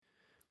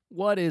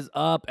What is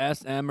up,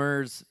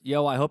 SMers?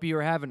 Yo, I hope you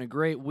are having a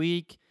great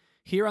week.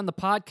 Here on the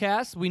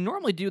podcast, we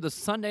normally do the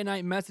Sunday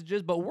night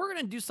messages, but we're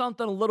going to do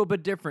something a little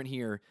bit different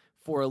here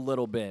for a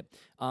little bit.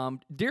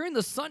 During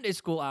the Sunday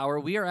school hour,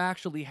 we are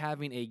actually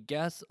having a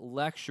guest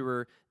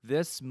lecturer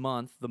this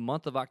month, the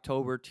month of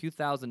October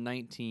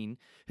 2019.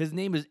 His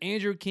name is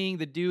Andrew King.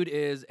 The dude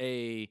is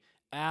a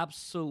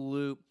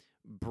absolute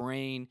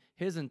brain.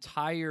 His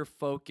entire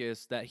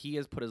focus that he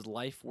has put his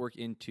life work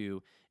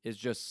into is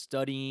just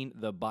studying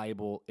the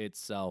Bible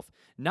itself.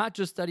 Not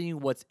just studying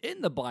what's in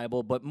the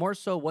Bible, but more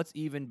so what's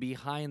even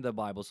behind the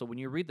Bible. So when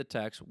you read the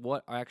text,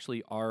 what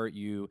actually are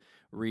you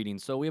reading?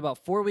 So we have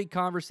about 4-week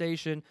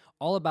conversation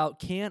all about,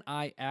 can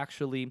I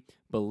actually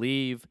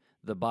believe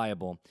the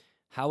Bible?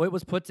 How it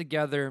was put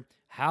together,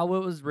 how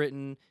it was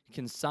written,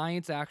 can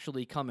science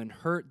actually come and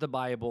hurt the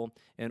Bible,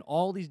 and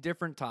all these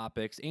different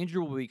topics.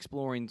 Andrew will be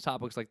exploring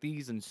topics like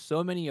these and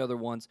so many other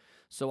ones.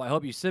 So I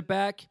hope you sit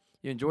back,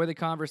 you enjoy the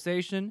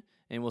conversation,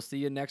 and we'll see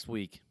you next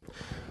week.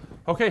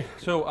 Okay,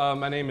 so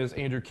my name is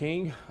Andrew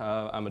King.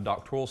 I'm a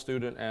doctoral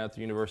student at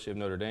the University of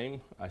Notre Dame.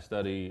 I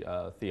study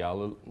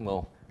theology.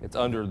 Well, it's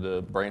under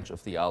the branch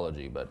of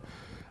theology, but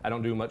I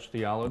don't do much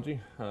theology.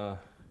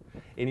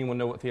 Anyone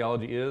know what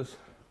theology is?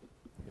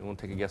 Anyone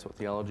take a guess what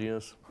theology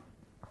is?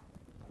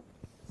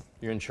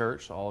 You're in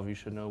church, so all of you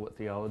should know what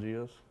theology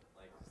is.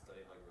 Like study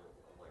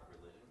like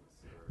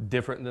religions?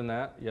 Different than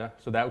that, yeah.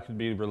 So that could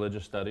be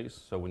religious studies.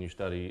 So when you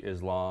study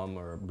Islam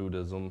or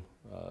Buddhism,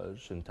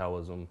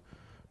 Shintoism,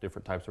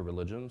 different types of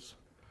religions.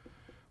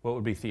 What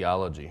would be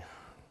theology?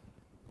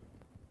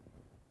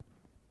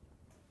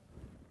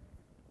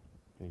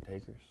 Any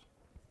takers?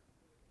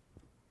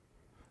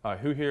 All right,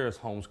 who here is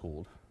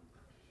homeschooled?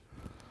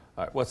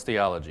 All right, what's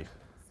theology?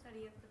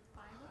 Study of the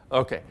Bible.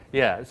 Okay,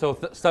 yeah, so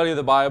study of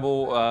the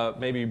Bible,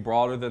 maybe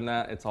broader than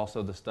that, it's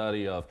also the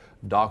study of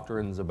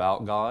doctrines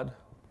about God,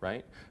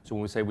 right? So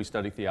when we say we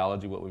study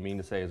theology, what we mean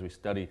to say is we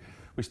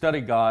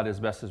study God as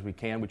best as we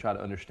can. We try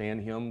to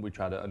understand Him. We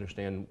try to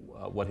understand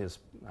what His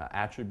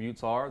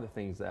attributes are, the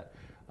things that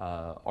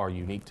are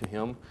unique to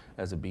Him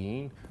as a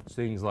being.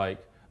 Things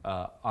like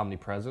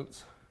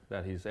omnipresence,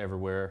 that He's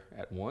everywhere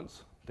at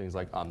once. Things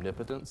like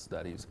omnipotence,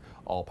 that He's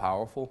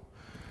all-powerful.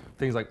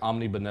 Things like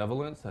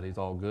omnibenevolence, that He's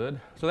all good.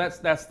 So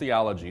that's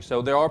theology.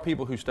 So there are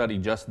people who study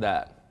just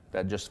that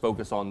just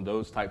focus on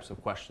those types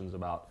of questions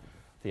about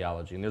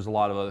theology. And there's a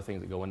lot of other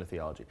things that go into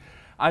theology.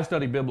 I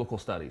study biblical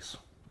studies.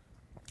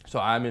 So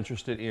I'm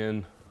interested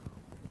in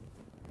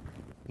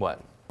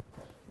what?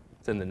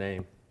 It's in the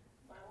name.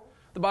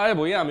 The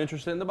Bible, yeah, I'm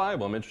interested in the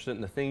Bible. I'm interested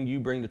in the thing you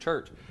bring to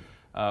church,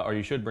 or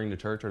you should bring to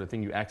church, or the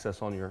thing you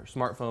access on your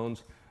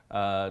smartphones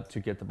to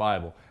get the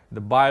Bible.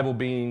 The Bible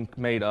being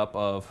made up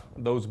of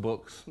those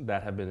books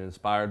that have been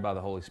inspired by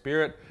the Holy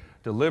Spirit,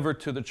 delivered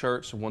to the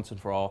church once and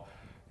for all,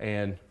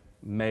 and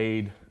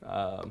made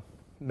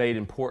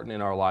important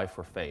in our life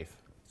for faith.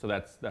 So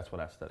that's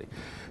what I study.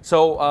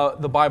 So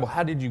the Bible,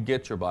 how did you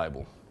get your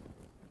Bible?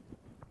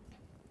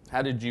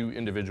 How did you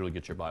individually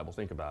get your Bible?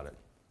 Think about it.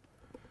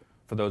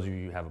 For those of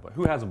you who have a Bible.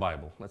 Who has a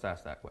Bible? Let's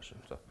ask that question.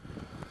 So,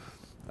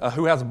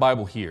 who has a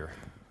Bible here?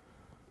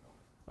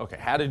 Okay,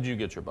 how did you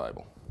get your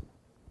Bible?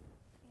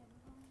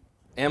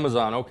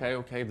 Amazon,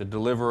 okay. The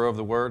deliverer of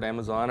the word,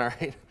 Amazon, all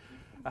right.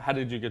 How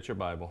did you get your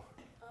Bible?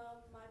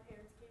 My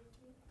parents gave it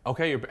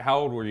to me. Okay, how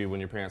old were you when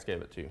your parents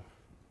gave it to you?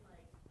 Like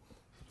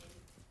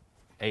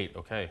 8,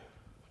 okay.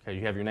 Okay,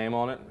 you have your name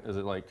on it? Is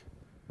it like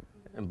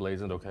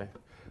emblazoned, okay?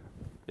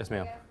 Yes,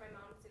 ma'am. I asked my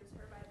mom if it was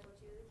her Bible when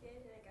she was a kid,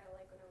 and I got it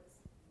like when I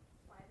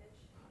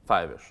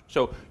was 5-ish. 5-ish.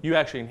 So you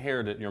actually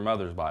inherited your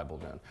mother's Bible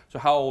then. So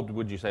how old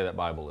would you say that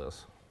Bible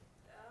is?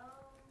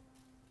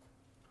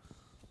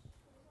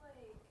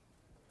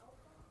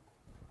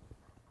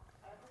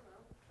 I don't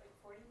know, like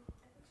 40.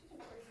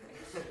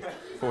 I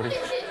think she's 40.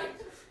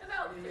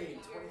 About 30 years.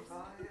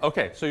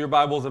 Okay, so your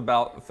Bible's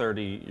about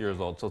 30 years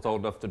old, so it's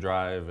old enough to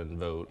drive and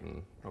vote.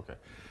 And okay.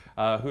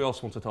 Who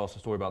else wants to tell us a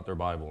story about their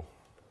Bible?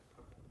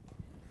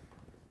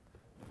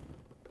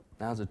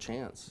 Now's a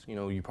chance. You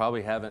know, you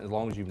probably haven't, as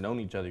long as you've known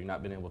each other, you've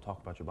not been able to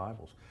talk about your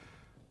Bibles.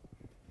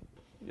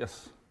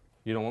 Yes?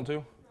 You don't want to?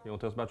 You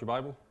want to tell us about your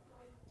Bible?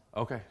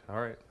 Okay,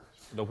 all right.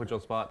 Don't put you on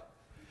the spot.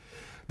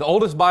 The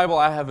oldest Bible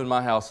I have in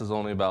my house is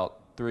only about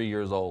 3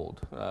 years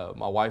old.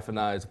 My wife and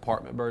I's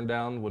apartment burned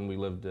down when we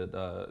lived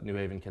at New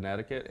Haven,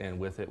 Connecticut, and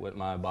with it went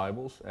my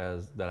Bibles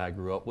that I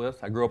grew up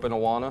with. I grew up in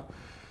Awana,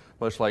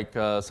 much like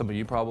some of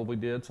you probably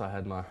did, so I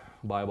had my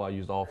Bible I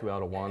used all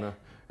throughout Awana,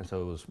 and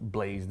so it was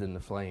blazed in the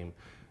flame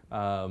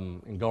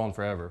and gone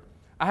forever.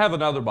 I have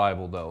another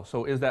Bible, though,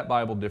 so is that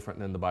Bible different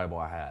than the Bible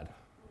I had?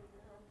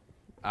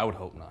 I would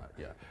hope not,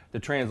 yeah. The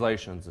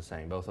translation's the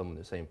same, both of them are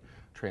the same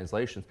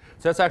translations.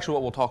 So that's actually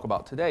what we'll talk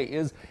about today,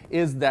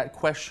 is that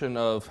question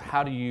of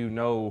how do you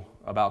know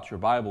about your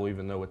Bible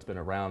even though it's been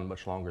around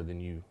much longer than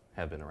you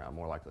have been around,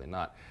 more likely than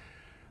not.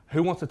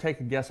 Who wants to take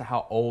a guess at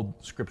how old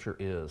Scripture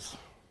is?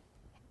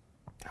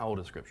 How old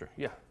is Scripture?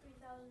 Yeah.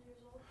 3,000 years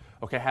old.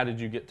 Okay, how did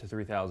you get to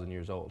 3,000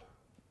 years old?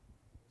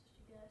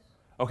 Just a guess.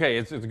 Okay,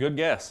 it's a good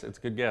guess. It's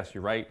a good guess.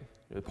 You're right.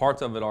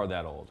 Parts of it are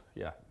that old,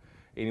 yeah.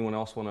 Anyone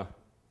else want to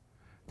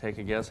take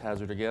a guess,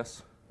 hazard a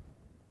guess?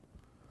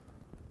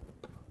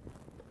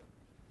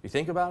 You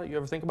think about it? You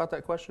ever think about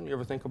that question? You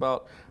ever think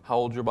about how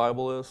old your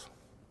Bible is?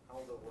 How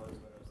old it was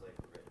when it was like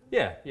written?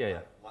 Yeah.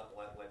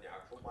 Like the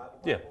actual Bible?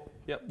 Yeah.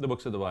 Yep, the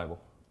books of the Bible.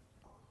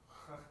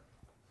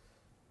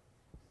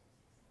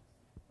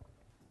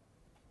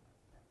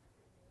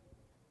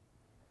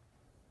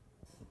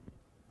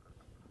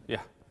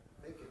 Yeah.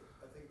 I think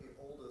the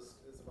oldest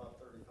is about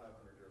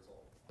 3,500 years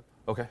old.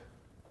 Okay.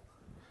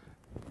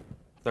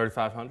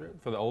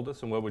 3,500 for the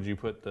oldest, and what would you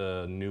put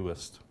the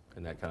newest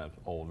in that kind of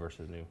old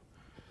versus new?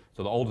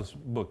 So the oldest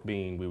book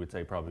being, we would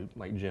say probably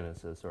like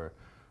Genesis or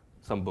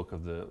some book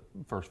of the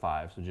first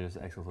five, so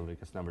Genesis, Exodus,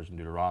 Leviticus, Numbers, and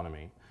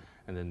Deuteronomy,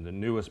 and then the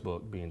newest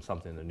book being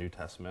something in the New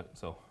Testament.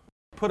 So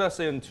put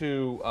us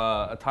into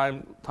a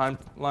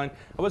timeline.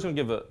 I was going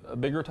to give a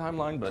bigger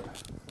timeline, but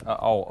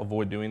I'll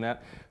avoid doing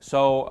that.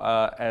 So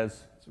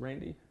as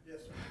Randy? Yes,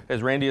 sir.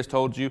 As Randy has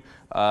told you,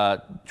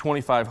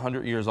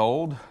 2,500 years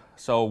old.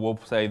 So we'll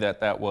say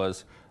that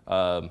was,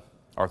 or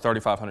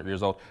 3,500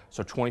 years old.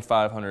 So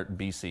 2,500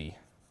 BC.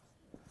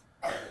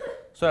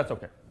 So that's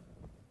okay.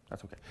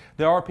 That's okay.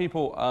 There are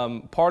people,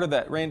 part of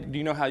that, Randy, do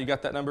you know how you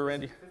got that number,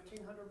 Randy?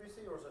 1,500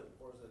 BC, or is it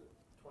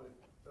 20,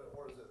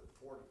 or is it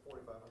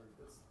 4,500?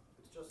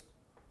 It's just.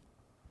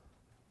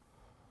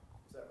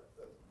 Is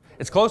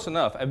that It's close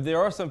enough. There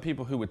are some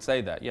people who would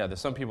say that. Yeah, there's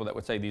some people that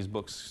would say these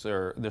books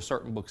there's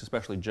certain books,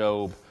 especially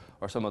Job,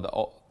 or some of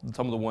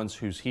the ones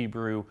whose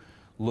Hebrew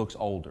looks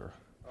older.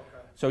 Okay.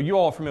 So you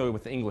all are familiar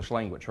with the English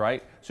language,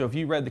 right? So if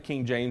you read the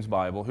King James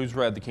Bible, who's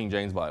read the King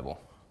James Bible?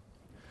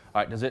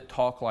 All right, does it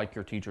talk like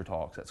your teacher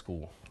talks at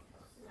school?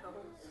 No.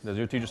 Does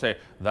your teacher say,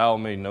 "Thou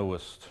me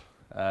knowest"?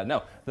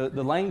 No.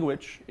 The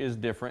language is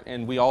different,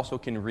 and we also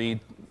can read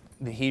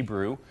the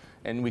Hebrew,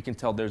 and we can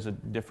tell there's a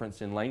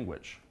difference in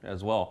language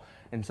as well.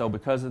 And so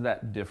because of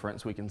that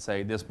difference, we can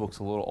say this book's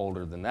a little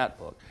older than that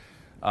book.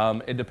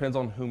 It depends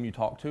on whom you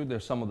talk to.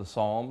 There's some of the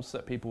Psalms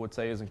that people would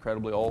say is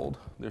incredibly old.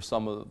 There's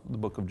some of the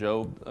book of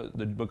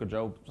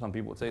Job. Some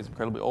people would say is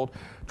incredibly old.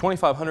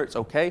 2,500 is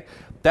okay.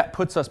 That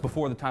puts us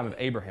before the time of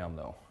Abraham,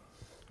 though.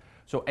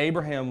 So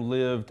Abraham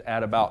lived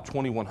at about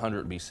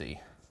 2,100 BC.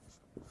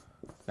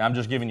 Now I'm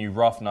just giving you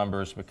rough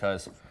numbers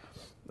because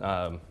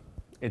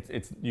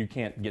you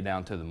can't get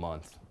down to the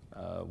month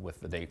with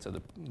the dates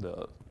of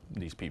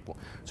these people.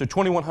 So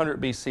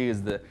 2,100 BC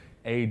is the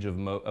age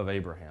of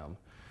Abraham.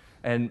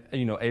 And,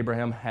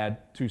 Abraham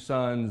had two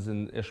sons,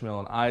 and Ishmael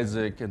and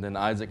Isaac, and then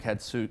Isaac had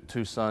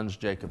two sons,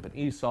 Jacob and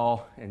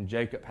Esau, and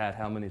Jacob had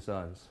how many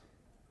sons?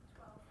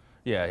 12.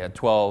 Yeah, he had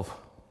 12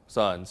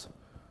 sons.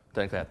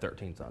 Technically had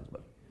 13 sons,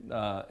 but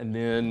and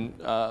then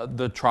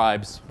the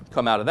tribes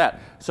come out of that.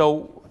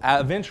 So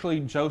eventually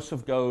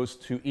Joseph goes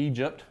to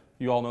Egypt.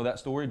 You all know that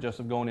story,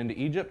 Joseph going into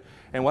Egypt.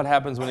 And what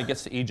happens when he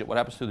gets to Egypt? What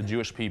happens to the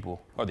Jewish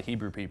people, or the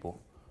Hebrew people?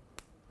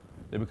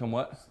 They become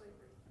what?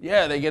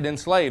 Yeah, they get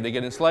enslaved. They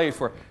get enslaved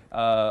for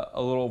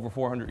a little over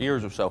 400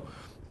 years or so.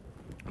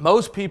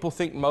 Most people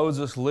think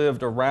Moses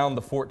lived around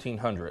the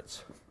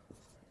 1400s.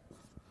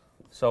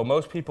 So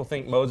most people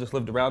think Moses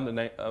lived around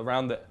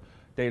the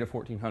date of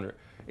 1400.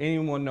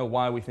 Anyone know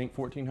why we think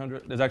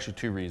 1400? There's actually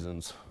two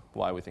reasons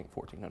why we think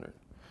 1400.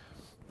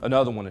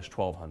 Another one is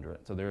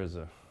 1200. So there is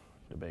a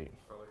debate.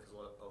 Probably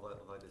because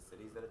of like the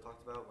cities that it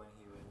talked about when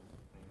he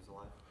was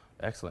alive.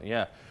 Excellent,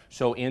 yeah.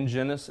 So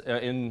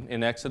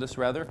in Exodus,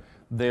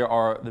 there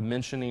are the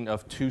mentioning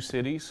of two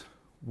cities.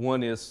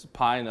 One is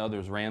Pi and the other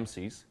is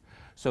Ramses.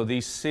 So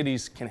these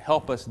cities can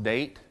help us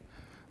date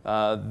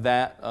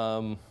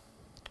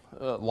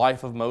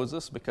life of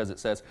Moses, because it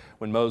says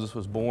when Moses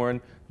was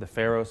born, the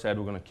Pharaoh said,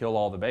 "We're going to kill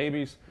all the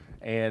babies,"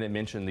 and it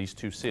mentioned these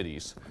two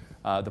cities.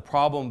 The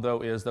problem,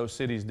 though, is those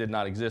cities did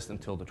not exist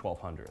until the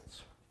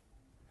 1200s.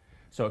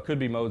 So it could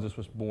be Moses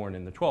was born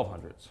in the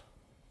 1200s.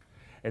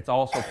 It's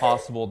also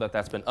possible that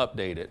that's been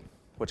updated,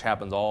 which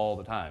happens all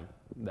the time,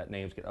 that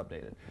names get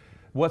updated.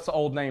 What's the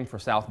old name for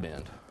South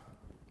Bend?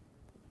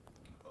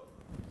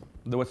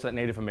 What's that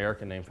Native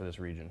American name for this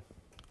region?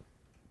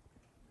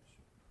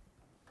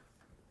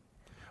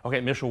 Okay,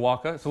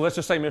 Mishawaka. So let's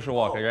just say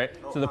Mishawaka, right?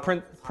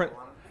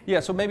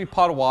 So so maybe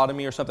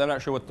Potawatomi or something. I'm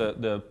not sure what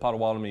the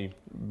Potawatomi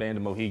Band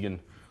of Mohegan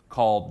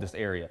called this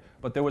area.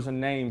 But there was a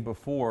name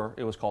before,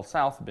 it was called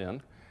South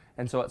Bend.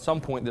 And so at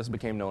some point this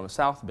became known as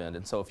South Bend.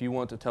 And so if you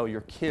want to tell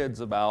your kids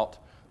about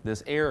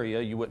this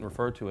area, you wouldn't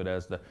refer to it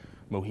as the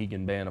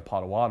Mohegan Band of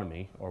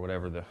Potawatomi or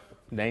whatever the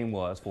name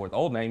was for the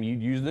old name.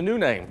 You'd use the new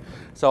name.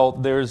 So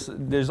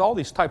there's all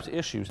these types of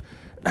issues.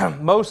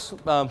 Most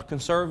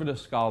conservative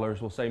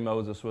scholars will say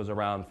Moses was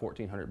around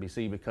 1400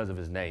 BC because of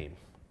his name.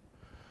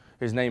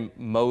 His name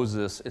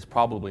Moses is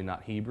probably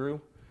not Hebrew.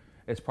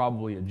 It's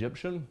probably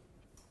Egyptian.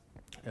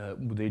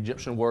 The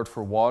Egyptian word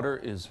for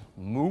water is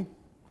mu.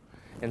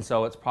 And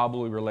so it's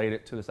probably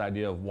related to this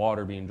idea of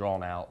water being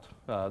drawn out.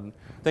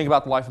 Think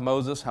about the life of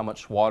Moses, how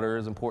much water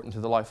is important to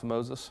the life of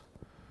Moses.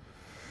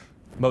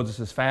 Moses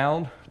is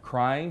found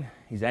crying.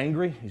 He's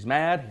angry. He's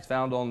mad. He's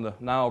found on the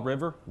Nile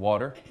River,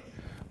 water.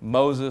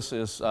 Moses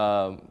is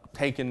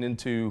taken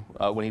into,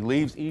 when he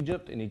leaves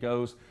Egypt and he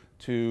goes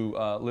to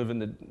live in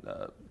the,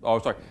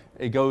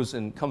 he goes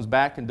and comes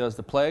back and does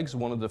the plagues.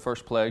 One of the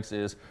first plagues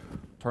is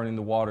turning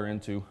the water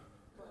into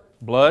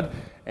blood.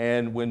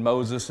 And when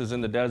Moses is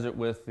in the desert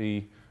with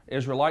the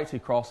Israelites, he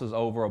crosses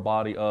over a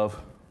body of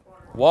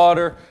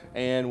water.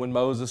 And when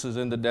Moses is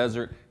in the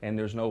desert and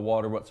there's no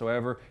water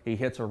whatsoever, he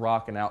hits a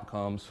rock and out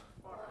comes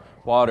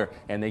water.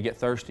 And they get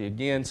thirsty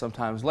again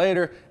sometimes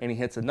later, and he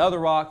hits another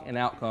rock and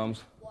out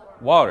comes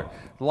water.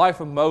 The life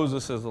of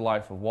Moses is the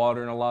life of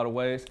water in a lot of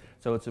ways,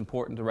 so it's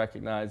important to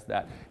recognize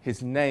that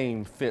his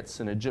name fits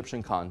an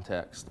Egyptian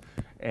context,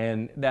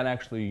 and that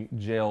actually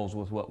gels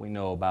with what we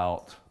know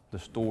about the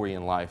story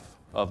and life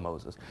of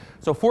Moses.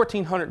 So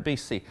 1400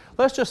 BC.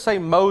 Let's just say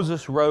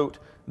Moses wrote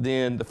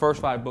then the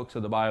first 5 books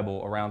of the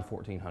Bible around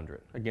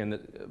 1400. Again,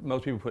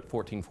 most people put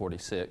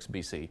 1446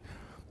 BC.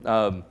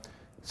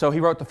 So he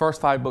wrote the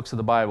first 5 books of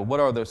the Bible. What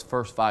are those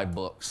first 5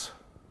 books?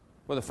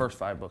 What are the first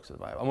 5 books of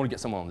the Bible? I want to get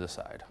someone on this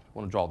side. I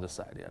want to draw this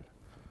side in.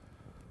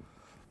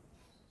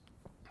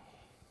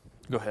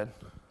 Go ahead.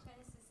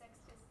 Genesis,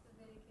 Exodus,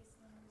 Leviticus,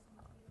 Numbers,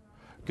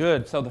 and Deuteronomy.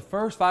 Good. So the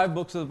first 5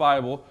 books of the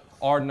Bible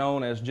are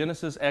known as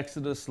Genesis,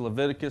 Exodus,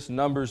 Leviticus,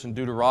 Numbers, and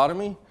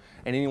Deuteronomy.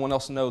 And anyone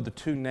else know the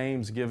 2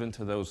 names given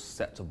to those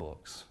sets of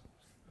books?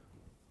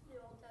 The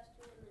Old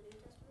Testament and the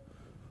New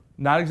Testament?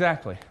 Not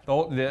exactly.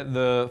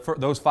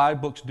 Those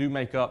 5 books do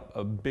make up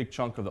a big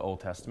chunk of the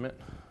Old Testament.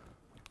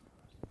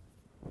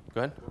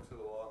 Go ahead. Books of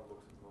the law and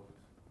books of Moses.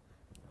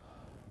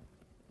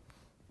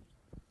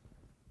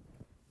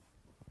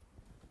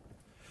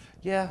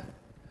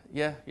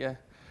 Yeah.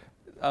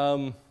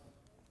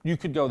 You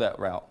could go that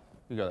route.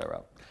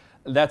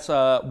 That's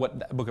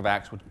what the book of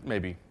Acts would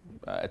maybe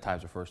at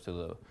times refers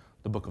to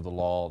the book of the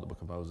law, the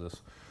book of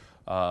Moses.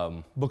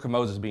 Book of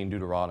Moses being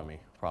Deuteronomy,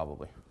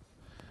 probably.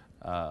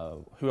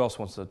 Who else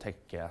wants to take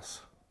a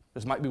guess?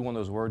 This might be one of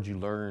those words you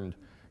learned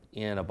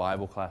in a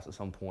Bible class at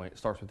some point. It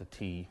starts with a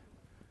T.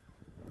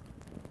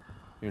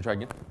 You want to try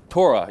again?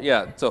 Torah,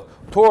 yeah. So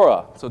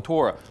Torah.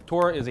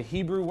 Torah is a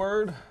Hebrew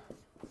word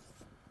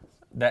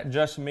that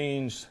just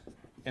means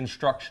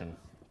instruction.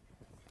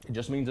 It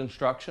just means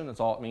instruction.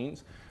 That's all it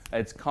means.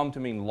 It's come to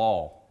mean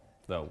law,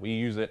 though. We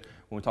use it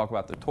when we talk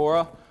about the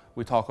Torah.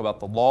 We talk about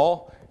the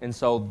law. And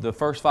so the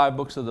first 5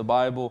 books of the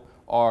Bible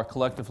are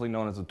collectively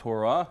known as the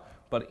Torah,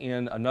 but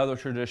in another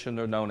tradition,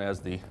 they're known as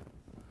the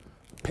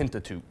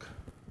Pentateuch.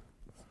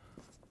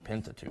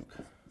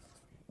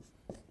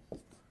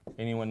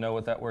 Anyone know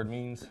what that word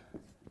means?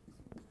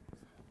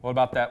 What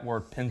about that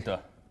word penta?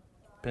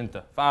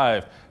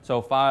 5.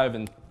 So 5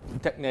 and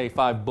technically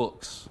 5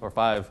 books or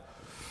 5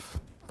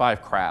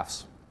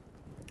 crafts.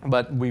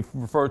 But we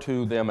refer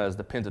to them as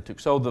the Pentateuch.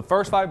 So the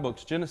first 5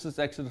 books, Genesis,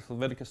 Exodus,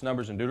 Leviticus,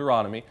 Numbers, and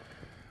Deuteronomy,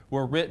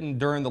 were written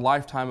during the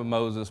lifetime of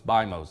Moses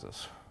by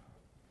Moses.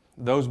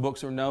 Those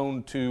books are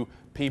known to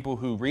people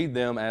who read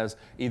them as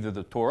either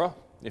the Torah,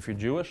 if you're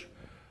Jewish,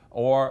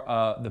 or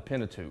the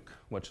Pentateuch,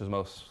 which is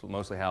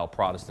mostly how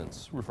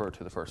Protestants refer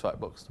to the first 5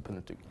 books, the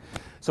Pentateuch.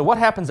 So what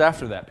happens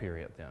after that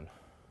period then?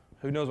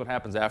 Who knows what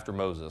happens after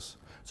Moses?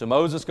 So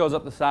Moses goes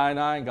up to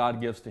Sinai, and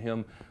God gives to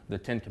him the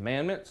 10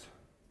 Commandments.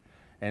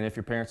 And if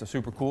your parents are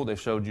super cool, they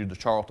showed you the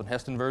Charlton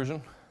Heston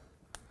version.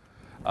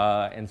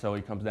 And so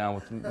he comes down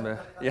with,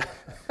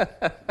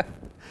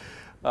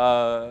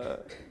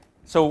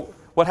 so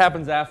what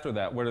happens after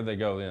that? Where do they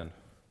go then?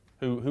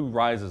 Who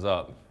rises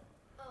up?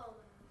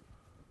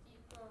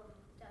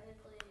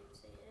 Technically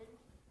Satan,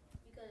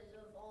 because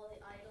of all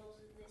the idols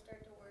they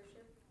start to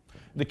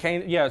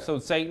worship. So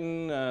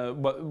Satan,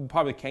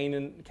 probably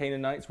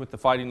Canaanites with the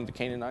fighting of the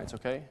Canaanites,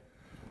 okay?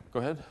 Go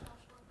ahead.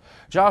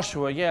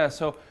 Joshua, yeah.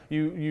 So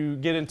you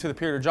get into the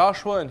period of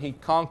Joshua, and he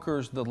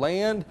conquers the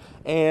land,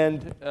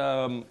 and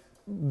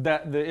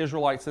that the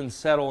Israelites then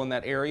settle in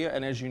that area,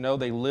 and as you know,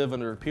 they live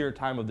under a period of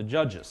time of the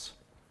Judges.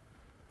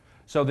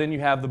 So then you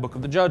have the book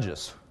of the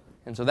Judges,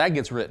 and so that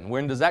gets written.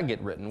 When does that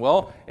get written?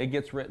 Well, it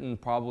gets written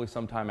probably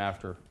sometime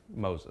after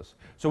Moses.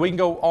 So we can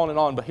go on and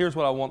on, but here's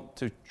what I want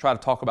to try to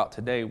talk about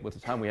today with the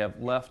time we have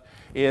left,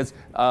 is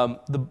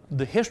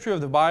the history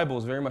of the Bible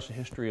is very much a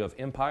history of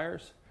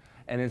empires,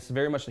 and it's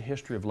very much a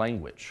history of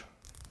language.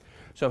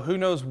 So who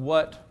knows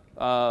what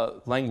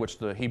language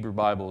the Hebrew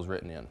Bible is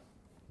written in?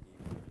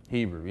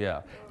 Hebrew,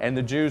 yeah. And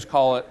the Jews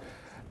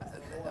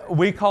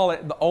we call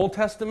it the Old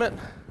Testament.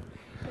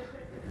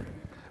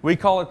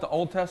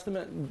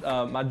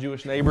 My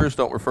Jewish neighbors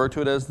don't refer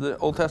to it as the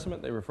Old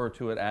Testament. They refer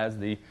to it as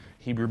the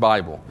Hebrew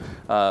Bible.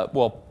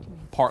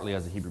 Partly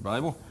as the Hebrew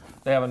Bible.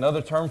 They have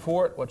another term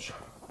for it, which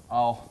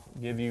I'll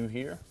give you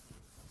here.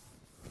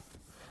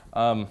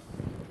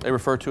 They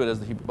refer to it as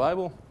the Hebrew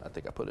Bible. I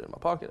think I put it in my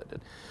pocket. I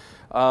did.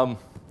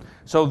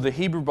 So the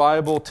Hebrew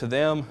Bible to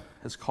them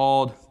is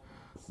called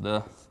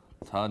the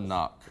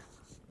Tanakh.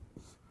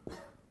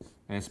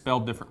 And it's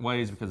spelled different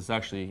ways because it's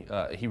actually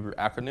a Hebrew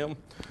acronym.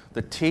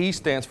 The T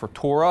stands for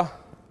Torah.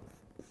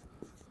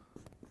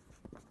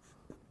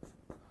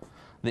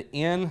 The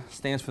N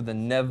stands for the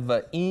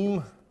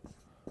Nevi'im,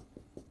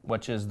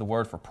 which is the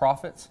word for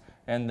prophets.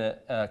 and the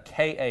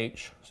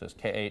KH, so it's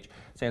KH,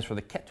 stands for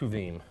the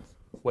Ketuvim,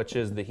 which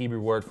is the Hebrew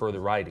word for the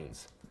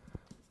writings.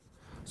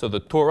 So the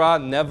Torah,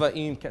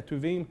 Nevi'im,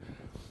 Ketuvim,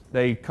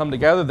 they come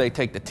together, they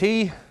take the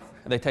T,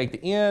 they take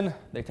the N,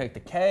 they take the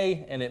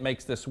K, and it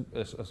makes this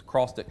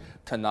acrostic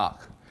Tanakh.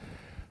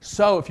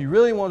 So if you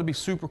really want to be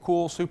super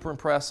cool, super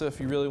impressive, if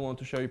you really want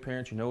to show your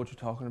parents you know what you're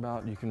talking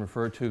about, you can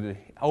refer to the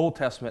Old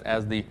Testament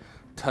as the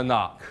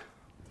Tanakh.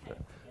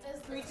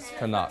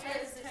 Tanakh.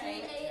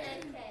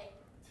 T-A-N-K.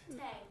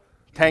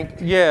 Tank,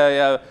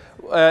 yeah,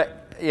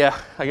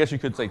 I guess you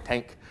could say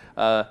tank.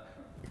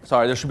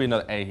 Sorry, there should be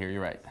another A here,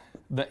 you're right.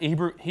 The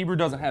Hebrew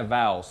doesn't have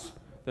vowels.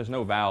 There's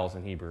no vowels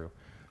in Hebrew,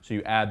 so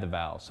you add the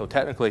vowels. So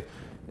technically,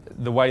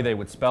 the way they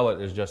would spell it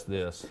is just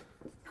this,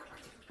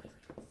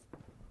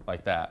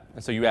 like that.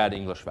 And so you add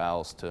English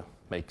vowels to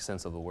make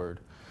sense of the word.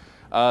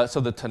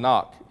 So the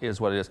Tanakh is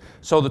what it is.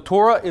 So the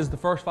Torah is the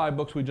first 5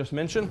 books we just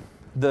mentioned.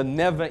 The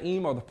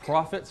Nevi'im are the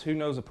prophets. Who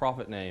knows a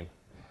prophet name?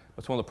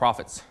 What's one of the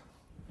prophets?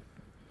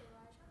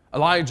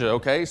 Elijah,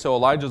 okay. So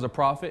Elijah's a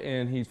prophet,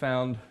 and he's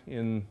found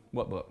in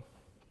what book?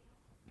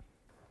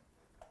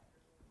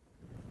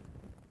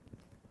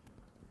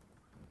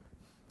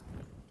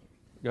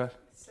 Go ahead.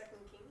 2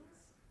 Kings?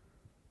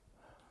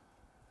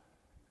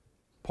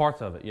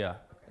 Parts of it, yeah.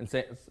 And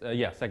 2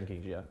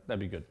 Kings, yeah. That'd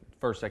be good.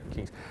 1st, 2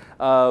 Kings.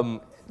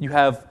 You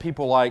have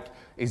people like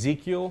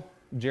Ezekiel,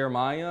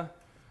 Jeremiah,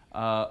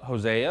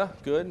 Hosea,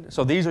 good.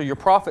 So these are your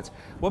prophets.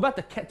 What about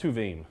the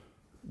Ketuvim?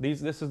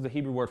 This is the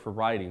Hebrew word for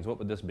writings. What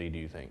would this be, do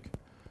you think?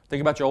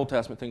 Think about your Old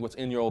Testament. Think what's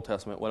in your Old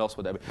Testament. What else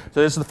would that be?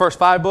 So this is the first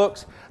 5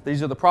 books.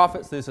 These are the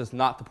prophets. This is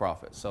not the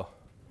prophets. So,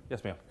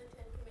 yes, ma'am. The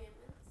 10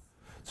 Commandments.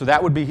 So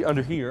that would be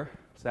under here.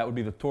 So that would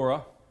be the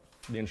Torah,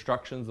 the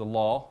instructions, the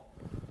law.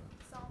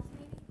 Psalms,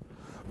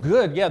 maybe?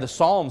 Good, yeah, the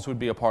Psalms would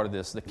be a part of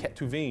this. The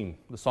Ketuvim,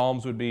 the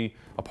Psalms would be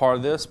a part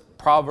of this.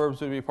 Proverbs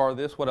would be a part of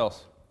this. What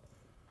else?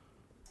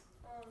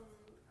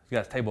 You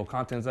got a table of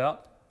contents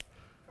out?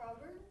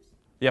 Proverbs?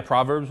 Yeah,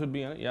 Proverbs would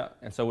be in it, yeah.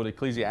 And so would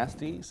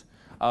Ecclesiastes.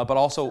 But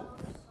also,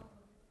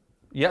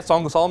 yeah,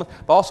 Song of Solomon,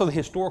 but also the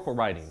historical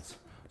writings.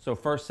 So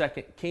 1st,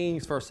 2nd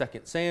Kings, 1st,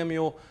 2nd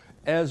Samuel,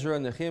 Ezra,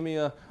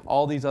 Nehemiah,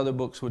 all these other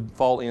books would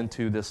fall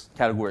into this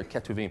category of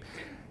Ketuvim.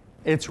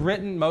 It's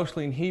written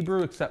mostly in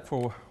Hebrew, except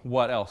for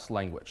what else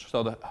language?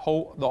 So the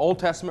Old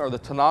Testament, or the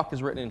Tanakh,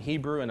 is written in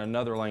Hebrew and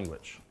another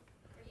language.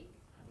 Greek?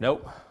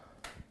 Nope.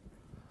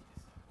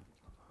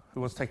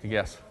 Who wants to take a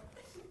guess?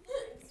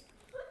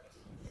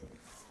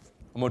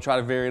 I'm going to try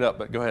to vary it up,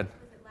 but go ahead.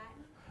 Was it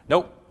Latin?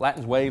 Nope,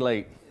 Latin's way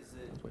late. Is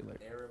it It's way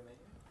late. Aramaic?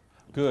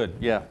 Good,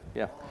 yeah.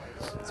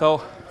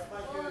 So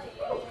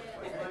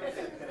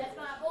That's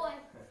my boy.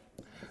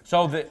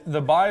 So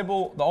the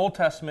Bible, the Old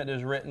Testament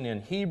is written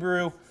in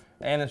Hebrew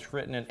and it's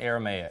written in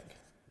Aramaic.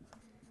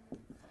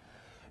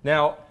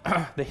 Now,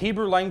 the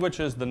Hebrew language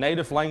is the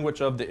native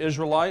language of the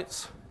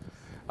Israelites.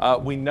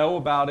 We know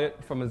about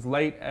it from as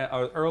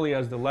early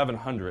as the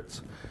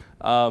 1100s.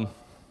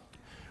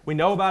 We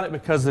know about it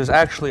because there's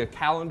actually a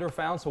calendar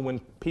found. So when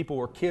people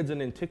were kids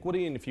in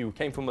antiquity, and if you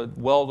came from a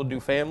well-to-do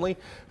family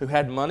who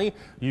had money,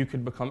 you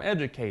could become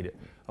educated.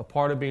 A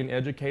part of being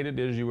educated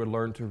is you would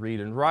learn to read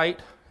and write.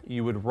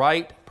 You would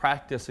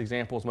practice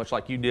examples much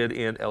like you did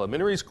in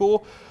elementary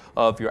school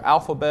of your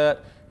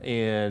alphabet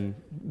and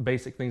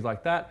basic things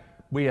like that.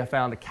 We have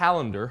found a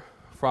calendar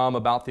from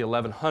about the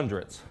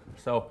 1100s.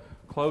 So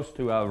close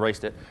to, I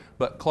erased it,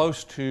 but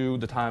close to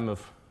the time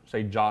of,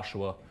 say,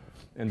 Joshua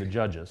and the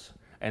Judges.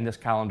 And this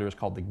calendar is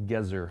called the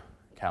Gezer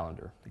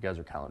calendar,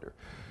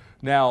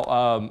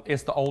 Now,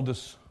 it's the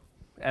oldest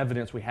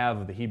evidence we have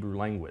of the Hebrew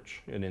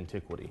language in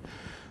antiquity.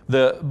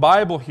 The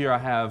Bible here I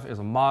have is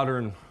a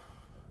modern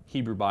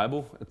Hebrew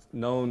Bible. It's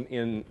known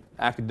in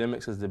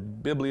academics as the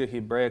Biblia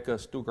Hebraica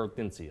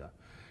Stuttgartensia.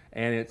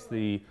 And it's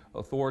the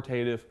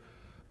authoritative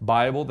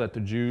Bible that the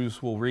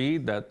Jews will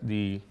read, that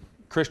the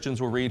Christians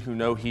will read who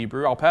know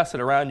Hebrew. I'll pass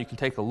it around. You can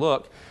take a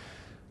look.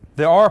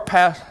 There are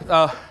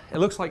it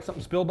looks like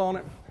something spilled on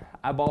it.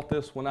 I bought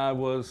this when I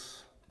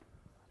was,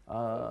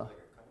 yeah,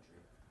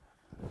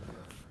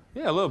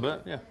 a little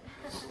bit, yeah.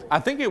 I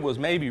think it was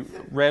maybe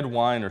red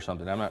wine or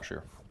something. I'm not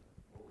sure.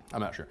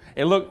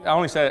 It looked, I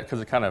only said it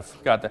because it kind of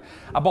got that.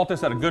 I bought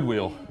this at a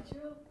Goodwill.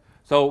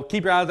 So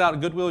keep your eyes out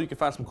at Goodwill. You can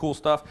find some cool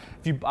stuff.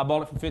 I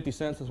bought it for 50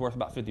 cents. It's worth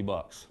about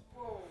 $50.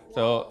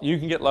 So you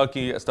can get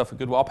lucky at stuff at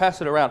Goodwill. I'll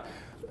pass it around.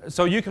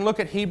 So you can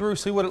look at Hebrew,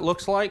 see what it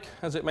looks like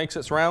as it makes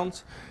its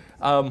rounds.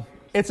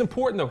 It's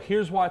important, though.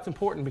 Here's why it's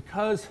important.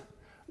 Because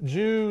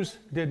Jews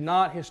did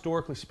not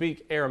historically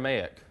speak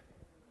Aramaic.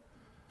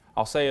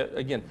 I'll say it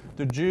again.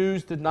 The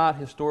Jews did not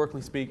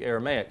historically speak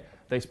Aramaic.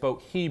 They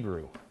spoke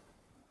Hebrew.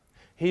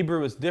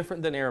 Hebrew is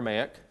different than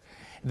Aramaic.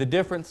 The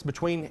difference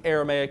between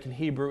Aramaic and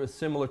Hebrew is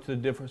similar to the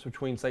difference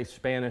between, say,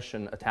 Spanish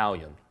and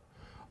Italian,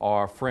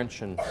 or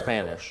French and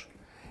Spanish.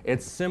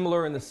 It's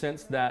similar in the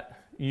sense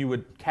that you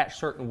would catch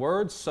certain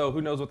words. So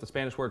who knows what the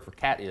Spanish word for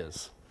cat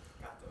is?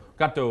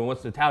 Gatto. And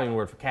what's the Italian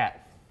word for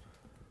cat?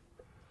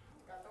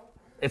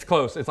 It's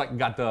close. It's like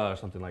gatta or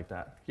something like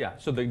that. Yeah,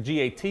 so the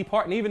G-A-T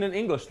part, and even in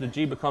English, the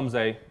G becomes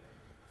a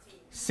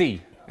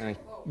C.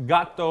 and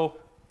gato,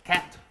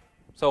 cat.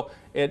 So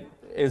it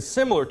is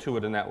similar to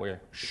it in that way.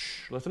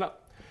 Shh, listen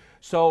up.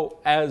 So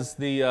as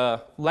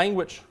the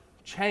language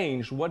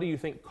changed, what do you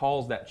think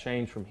caused that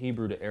change from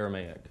Hebrew to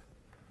Aramaic?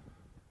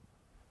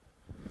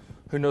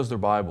 Who knows their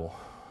Bible?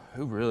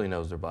 Who really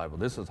knows their Bible?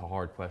 This is a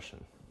hard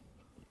question.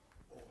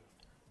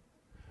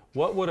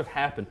 What would have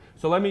happened?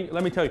 So let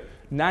me tell you,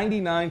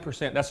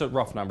 99%, that's a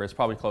rough number, it's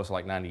probably close to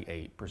like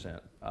 98%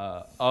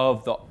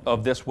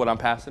 of this, what I'm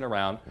passing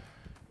around,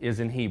 is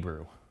in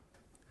Hebrew.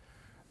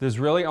 There's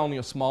really only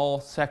a small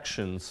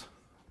sections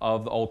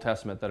of the Old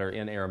Testament that are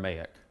in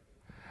Aramaic.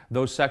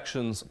 Those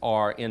sections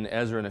are in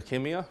Ezra and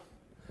Nehemiah,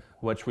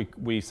 which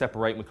we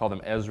separate, we call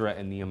them Ezra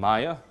and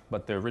Nehemiah,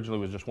 but there originally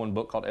was just one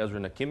book called Ezra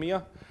and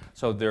Nehemiah.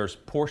 So there's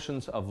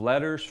portions of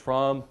letters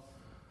from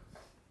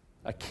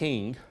a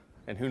king,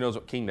 and who knows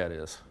what king that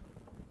is?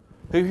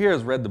 Who here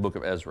has read the book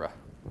of Ezra?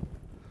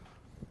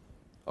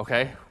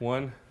 Okay,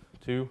 1,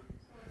 2,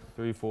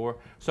 3, 4.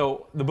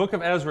 So the book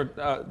of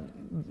Ezra,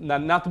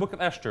 not the book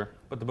of Esther,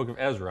 but the book of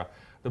Ezra.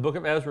 The book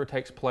of Ezra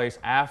takes place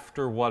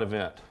after what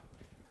event?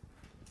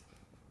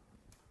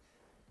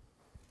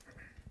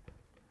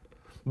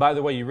 By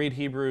the way, you read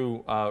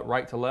Hebrew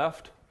right to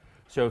left.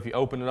 So if you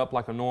open it up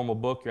like a normal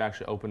book, you're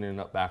actually opening it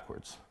up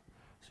backwards.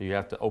 So you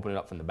have to open it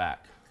up from the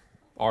back,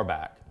 or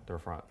back to the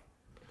front.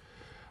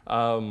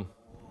 Go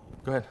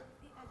ahead.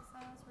 The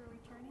exiles were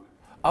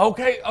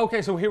returning.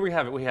 Okay, so here we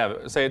have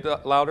it. Say it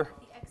louder.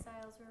 The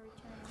exiles were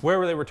returning Where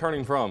were they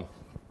returning from?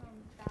 from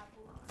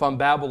Babylon. From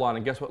Babylon.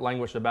 And guess what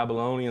language the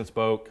Babylonians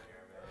spoke?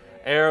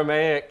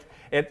 Aramaic.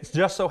 It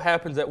just so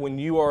happens that when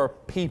you are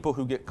people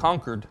who get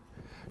conquered,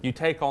 you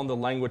take on the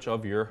language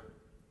of your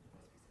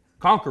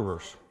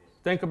conquerors.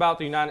 Think about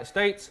the United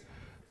States.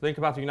 Think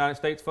about the United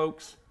States,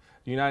 folks.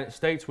 The United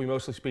States, we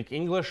mostly speak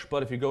English,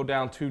 but if you go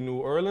down to New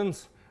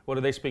Orleans, what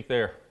do they speak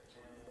there?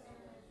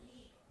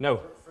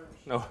 No,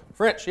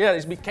 French. Yeah,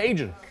 they speak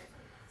Cajun.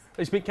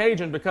 They speak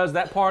Cajun because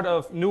that part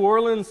of New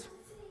Orleans,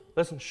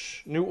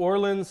 New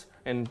Orleans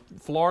and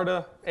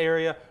Florida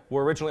area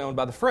were originally owned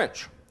by the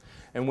French.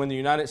 And when the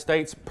United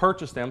States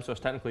purchased them, so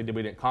it's technically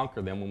we didn't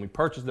conquer them, when we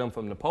purchased them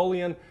from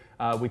Napoleon,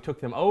 we took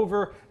them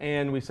over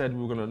and we said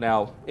we're going to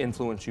now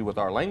influence you with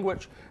our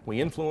language.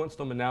 We influenced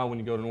them, and now when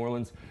you go to New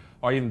Orleans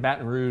or even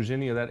Baton Rouge,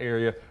 any of that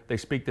area, they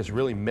speak this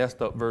really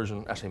messed up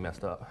version. Actually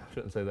messed up,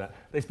 shouldn't say that.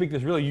 They speak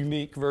this really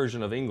unique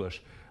version of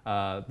English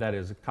that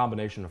is a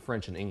combination of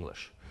French and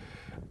English.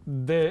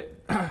 The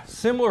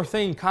similar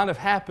thing kind of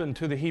happened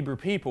to the Hebrew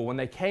people when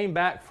they came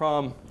back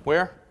from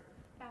where?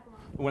 Babylon.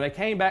 When they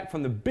came back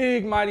from the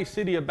big mighty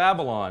city of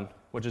Babylon,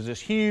 which is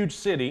this huge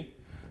city,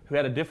 who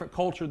had a different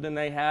culture than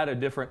they had, a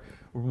different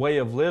way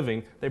of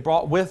living, they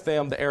brought with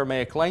them the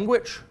Aramaic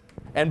language.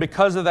 And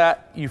because of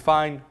that, you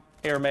find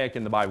Aramaic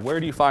in the Bible. Where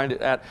do you find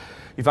it at?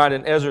 You find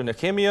it in Ezra and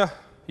Nehemiah.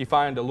 You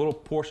find a little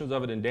portions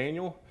of it in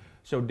Daniel.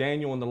 So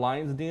Daniel in the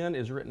lion's den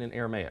is written in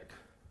Aramaic.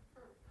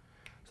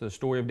 So the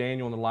story of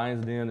Daniel in the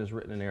lion's den is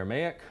written in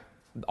Aramaic.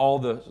 All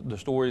the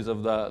stories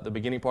of the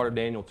beginning part of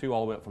Daniel 2,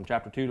 all the way up from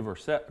chapter 2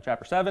 to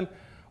chapter 7,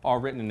 are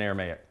written in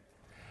Aramaic.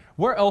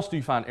 Where else do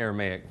you find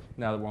Aramaic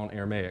now that we're on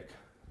Aramaic?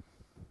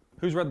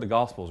 Who's read the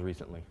Gospels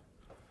recently?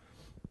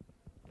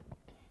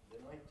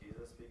 Didn't like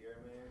Jesus speak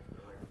Aramaic?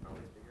 Or like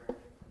probably speak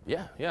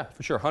Aramaic? Yeah,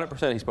 for sure.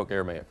 100% he spoke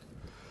Aramaic.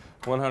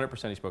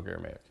 100% he spoke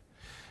Aramaic.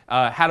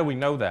 How do we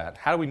know that?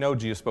 How do we know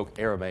Jesus spoke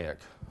Aramaic,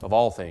 of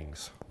all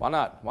things? Why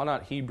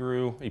not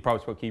Hebrew? He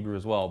probably spoke Hebrew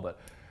as well, but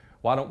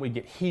why don't we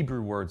get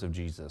Hebrew words of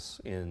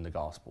Jesus in the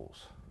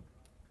Gospels?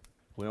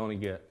 We only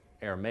get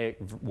Aramaic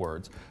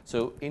words.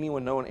 So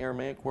anyone know an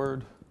Aramaic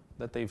word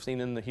that they've seen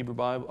in the Hebrew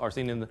Bible, or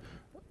seen in the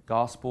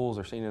Gospels,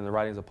 or seen in the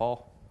writings of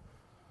Paul?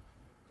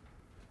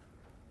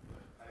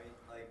 I mean,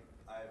 like,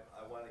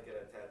 I want to get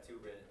a tattoo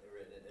written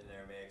in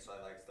Aramaic, so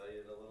I like studied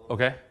it a little.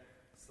 Okay.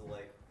 So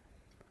like,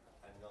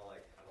 I know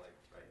like how to like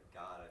write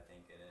God, I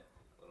think, in it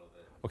a little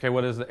bit. Okay,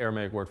 what is the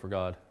Aramaic word for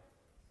God?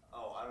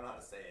 Oh, I don't know how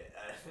to say it.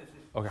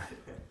 Okay.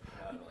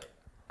 I don't know, like,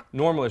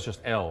 Normally it's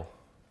just El,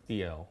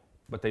 E-L,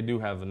 but they do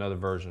have another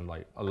version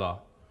like Allah,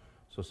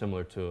 so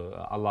similar to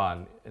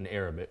Allah in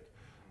Arabic.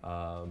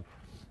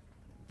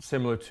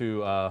 Similar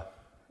to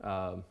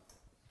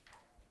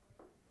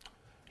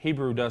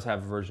Hebrew does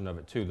have a version of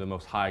it too, the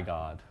Most High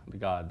God, the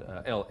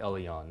God El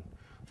Elyon,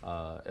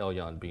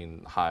 Elyon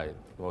being high,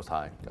 the Most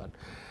High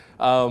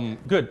God.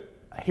 Good.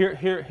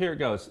 Here it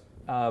goes.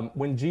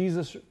 When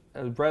Jesus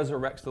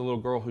resurrects the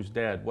little girl who's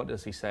dead, what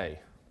does he say?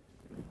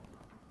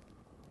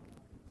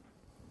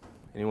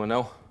 Anyone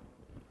know?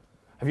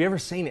 Have you ever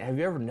seen it? Have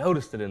you ever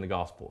noticed it in the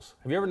Gospels?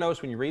 Have you ever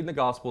noticed when you read in the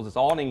Gospels, it's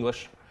all in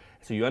English,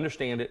 so you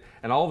understand it,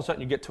 and all of a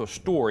sudden you get to a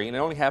story, and it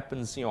only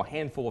happens, a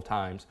handful of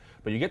times,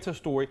 but you get to a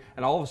story,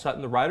 and all of a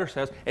sudden the writer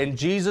says, and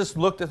Jesus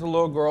looked at the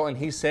little girl, and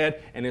he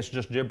said, and it's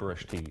just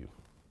gibberish to you.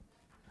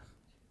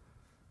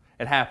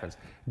 It happens.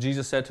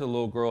 Jesus said to the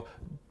little girl,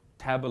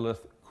 Tabitha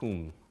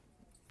kum,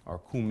 or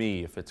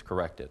kumi if it's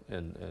corrected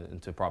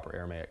into proper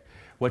Aramaic,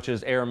 which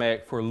is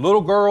Aramaic for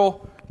little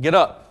girl, get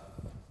up.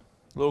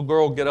 Little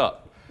girl, get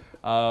up.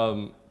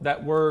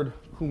 That word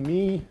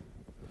kumi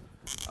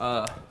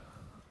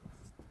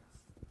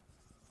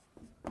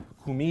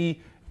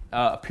Kumi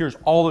appears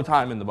all the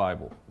time in the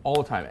Bible,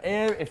 all the time.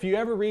 And if you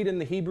ever read in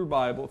the Hebrew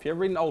Bible, if you ever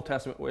read in the Old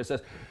Testament where it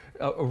says,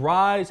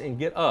 arise and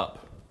get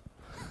up,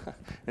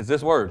 it's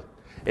this word.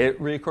 It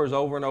reoccurs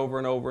over and over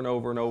and over and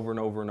over and over and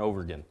over and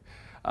over again.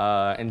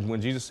 And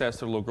when Jesus says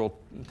to the little girl,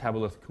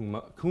 Tabitha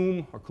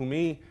kum or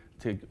kumi,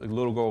 to the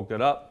little girl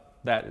get up,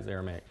 that is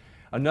Aramaic.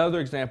 Another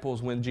example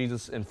is when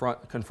Jesus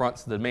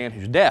confronts the man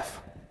who's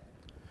deaf.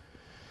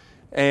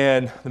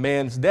 And the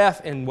man's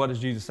deaf, and what does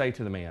Jesus say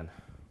to the man?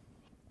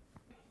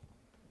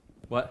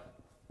 What?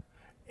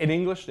 In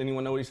English,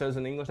 anyone know what he says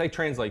in English? They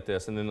translate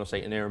this, and then they'll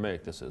say in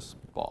Aramaic, this is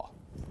blah.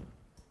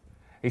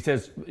 He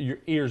says, your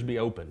ears be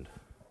opened,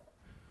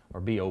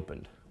 or be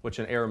opened, which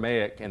in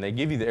Aramaic, and they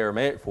give you the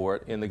Aramaic for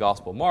it in the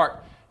Gospel of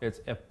Mark, it's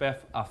ephph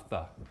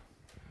aphta,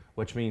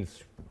 which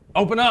means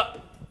open up,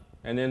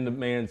 and then the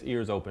man's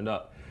ears opened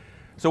up.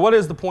 So what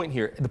is the point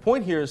here? The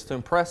point here is to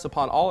impress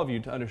upon all of you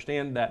to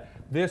understand that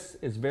this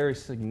is very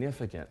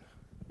significant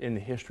in the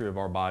history of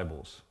our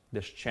Bibles,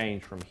 this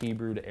change from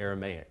Hebrew to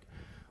Aramaic.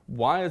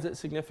 Why is it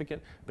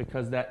significant?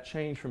 Because that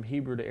change from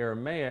Hebrew to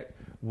Aramaic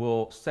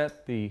will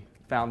set the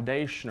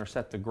foundation or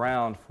set the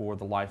ground for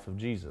the life of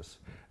Jesus.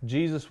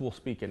 Jesus will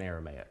speak in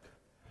Aramaic.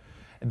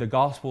 The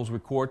Gospels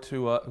record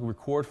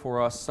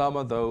for us some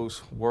of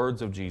those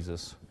words of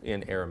Jesus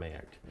in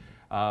Aramaic.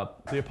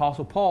 The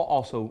Apostle Paul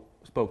also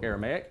spoke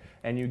Aramaic,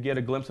 and you get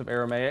a glimpse of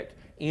Aramaic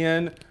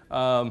in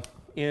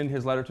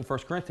his letter to 1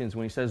 Corinthians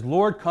when he says,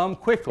 Lord, come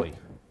quickly.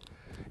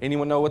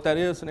 Anyone know what that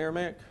is in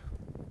Aramaic?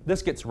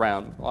 This gets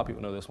around. A lot of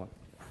people know this one.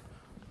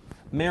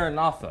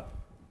 Maranatha.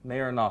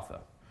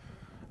 Maranatha.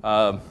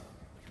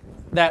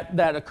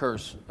 That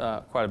occurs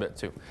quite a bit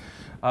too.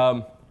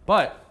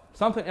 But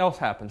something else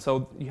happens.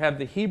 So you have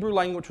the Hebrew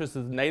language, which is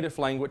the native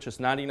language. It's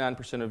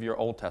 99% of your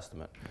Old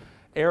Testament.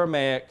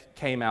 Aramaic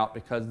came out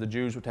because the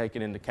Jews were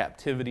taken into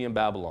captivity in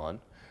Babylon,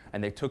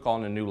 and they took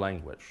on a new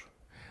language.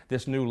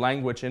 This new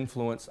language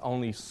influenced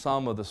only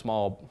some of the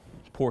small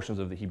portions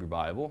of the Hebrew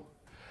Bible.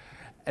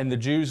 And the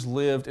Jews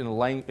lived in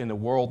a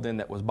world then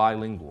that was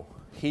bilingual,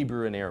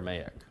 Hebrew and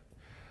Aramaic.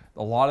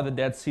 A lot of the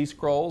Dead Sea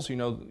Scrolls,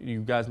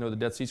 you guys know the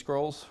Dead Sea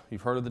Scrolls?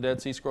 You've heard of the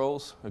Dead Sea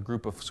Scrolls? A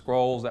group of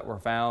scrolls that were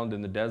found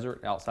in the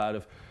desert outside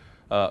of,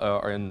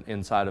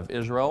 inside of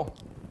Israel.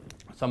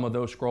 Some of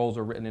those scrolls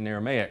are written in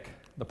Aramaic.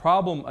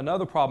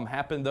 Another problem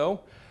happened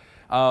though.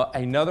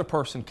 Another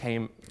person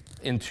came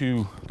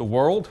into the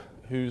world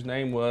whose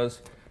name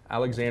was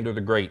Alexander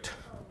the Great.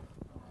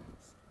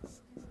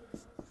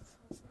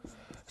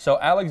 So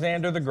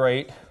Alexander the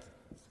Great,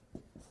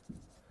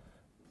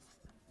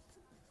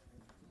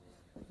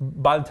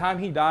 by the time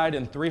he died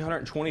in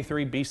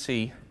 323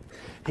 BC,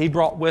 he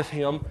brought with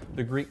him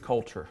the Greek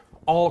culture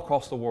all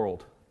across the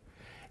world.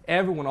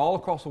 Everyone all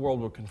across the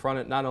world were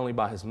confronted not only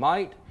by his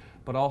might,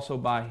 but also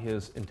by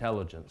his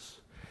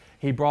intelligence.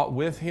 He brought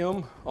with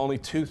him only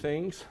two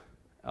things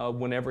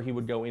whenever he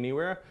would go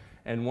anywhere,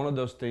 and one of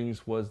those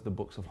things was the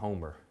books of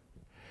Homer.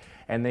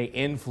 And they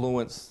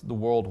influenced the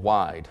world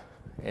wide.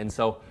 And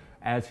so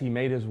as he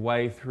made his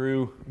way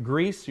through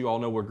Greece, you all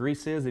know where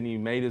Greece is, and he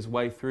made his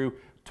way through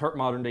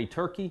modern-day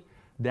Turkey,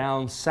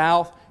 down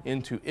south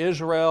into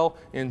Israel,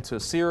 into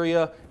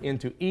Syria,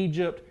 into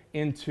Egypt,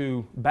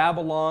 into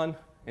Babylon,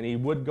 and he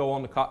would go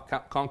on to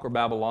conquer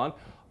Babylon,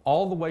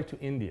 all the way to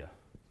India.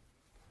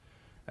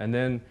 And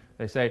then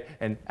they say,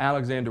 and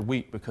Alexander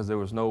wept because there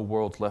was no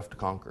worlds left to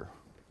conquer.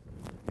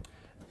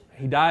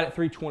 He died at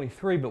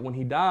 323, but when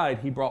he died,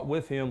 he brought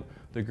with him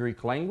the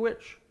Greek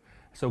language.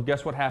 So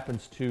guess what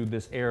happens to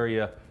this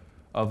area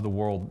of the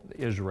world,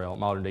 Israel,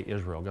 modern-day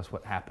Israel? Guess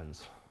what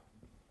happens?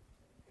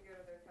 They go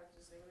to their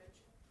captor's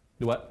language.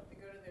 Do what? They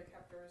go to their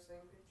captor's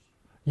language.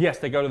 Yes,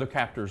 they go to their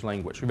captor's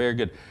language. Very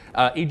good.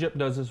 Egypt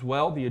does as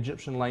well. The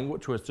Egyptian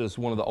language, which is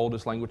one of the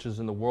oldest languages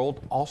in the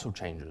world, also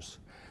changes.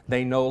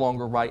 They no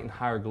longer write in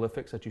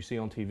hieroglyphics that you see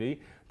on TV.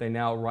 They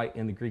now write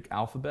in the Greek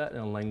alphabet in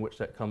a language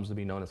that comes to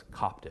be known as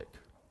Coptic.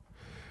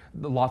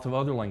 Lots of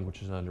other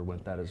languages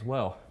underwent that as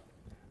well.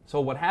 So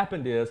what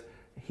happened is,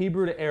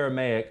 Hebrew to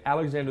Aramaic,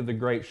 Alexander the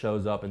Great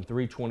shows up in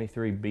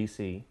 323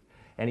 BC,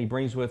 and he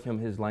brings with him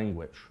his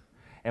language.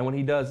 And when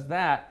he does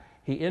that,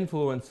 he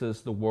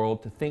influences the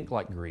world to think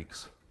like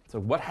Greeks. So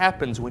what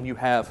happens when you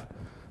have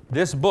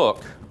this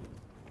book,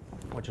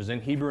 which is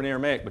in Hebrew and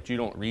Aramaic, but you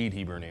don't read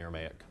Hebrew and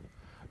Aramaic?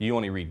 You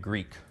only read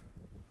Greek.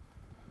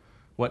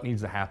 What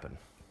needs to happen?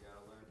 You gotta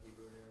learn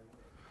Hebrew and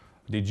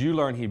Aramaic. Did you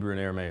learn Hebrew and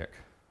Aramaic?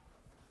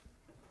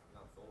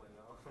 Not fully,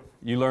 no.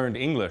 You learned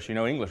English. You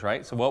know English,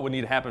 right? So what would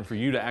need to happen for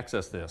you to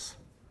access this?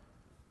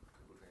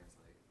 Google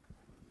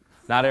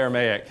Translate. Not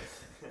Aramaic,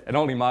 and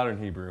only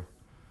modern Hebrew.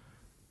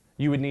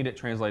 You would need it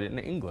translated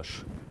into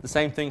English. The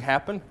same thing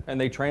happened, and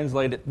they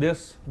translated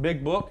this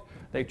big book,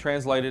 they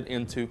translated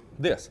into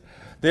this.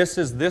 This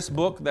is this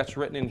book that's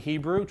written in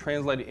Hebrew,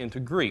 translated into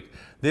Greek.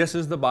 This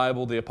is the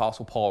Bible the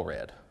Apostle Paul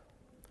read.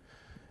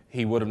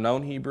 He would have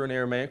known Hebrew and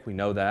Aramaic, we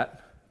know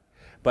that.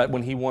 But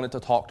when he wanted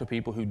to talk to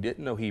people who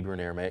didn't know Hebrew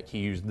and Aramaic, he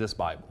used this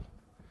Bible.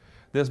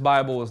 This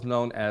Bible is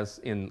known as,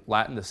 in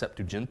Latin, the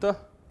Septuaginta,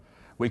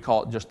 We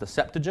call it just the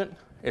Septuagint.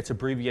 It's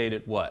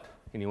abbreviated what?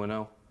 Anyone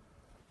know?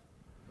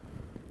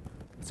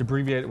 It's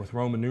abbreviated with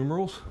Roman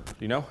numerals. Do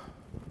you know?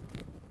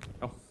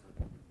 No?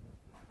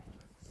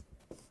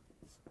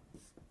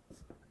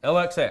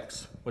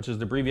 LXX, which is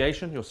the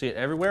abbreviation, you'll see it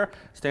everywhere,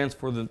 stands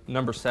for the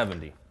number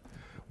 70.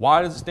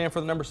 Why does it stand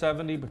for the number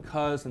 70?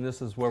 Because, and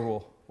this is where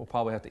we'll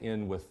probably have to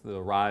end with the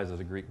rise of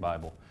the Greek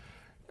Bible.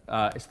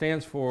 It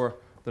stands for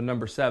the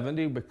number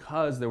 70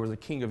 because there was a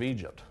king of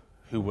Egypt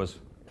who was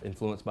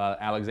influenced by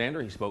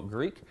Alexander. He spoke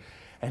Greek.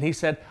 And he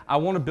said, I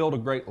want to build a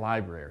great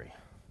library.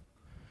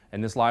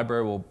 And this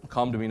library will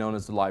come to be known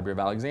as the Library of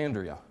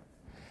Alexandria.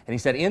 And he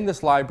said, in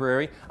this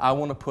library, I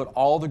want to put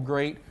all the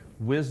great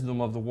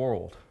wisdom of the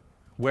world,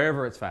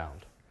 wherever it's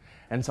found.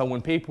 And so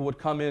when people would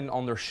come in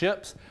on their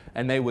ships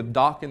and they would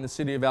dock in the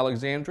city of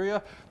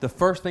Alexandria, the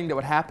first thing that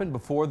would happen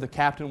before the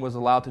captain was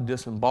allowed to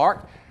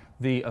disembark,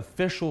 the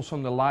officials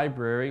from the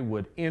library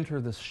would enter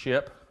the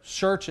ship,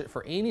 search it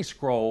for any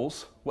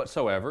scrolls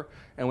whatsoever,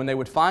 and when they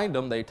would find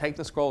them, they'd take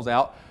the scrolls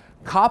out,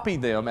 copy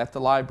them at the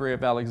Library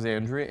of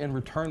Alexandria, and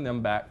return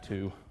them back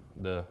to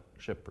the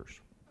shippers.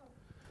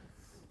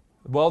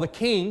 Well, the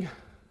king,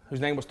 whose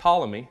name was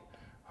Ptolemy,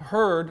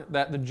 heard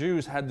that the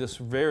Jews had this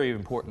very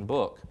important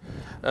book,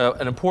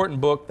 an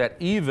important book that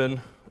even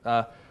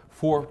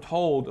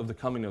foretold of the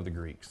coming of the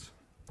Greeks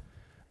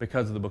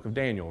because of the book of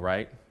Daniel,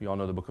 right? You all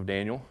know the book of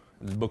Daniel.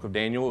 The book of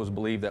Daniel, it was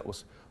believed that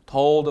was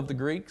told of the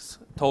Greeks,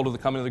 told of the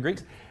coming of the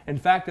Greeks. In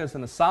fact, as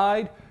an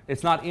aside,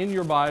 it's not in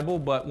your Bible,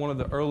 but one of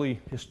the early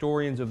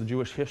historians of the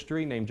Jewish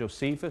history named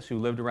Josephus, who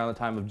lived around the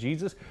time of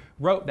Jesus,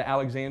 wrote that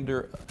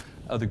Alexander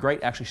the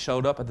Great actually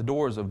showed up at the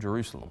doors of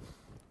Jerusalem.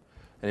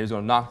 And he was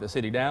going to knock the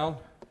city down,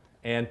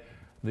 and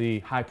the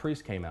high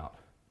priest came out.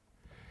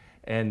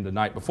 And the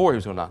night before he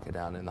was going to knock it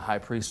down, and the high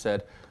priest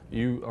said,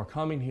 you are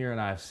coming here,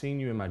 and I have seen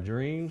you in my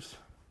dreams.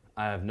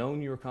 I have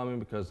known you are coming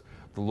because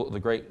the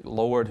great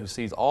Lord who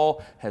sees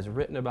all has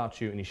written about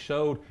you. And he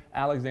showed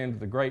Alexander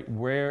the Great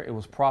where it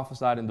was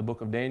prophesied in the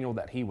book of Daniel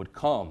that he would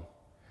come.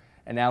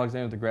 And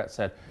Alexander the Great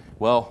said,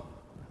 well,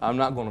 I'm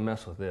not going to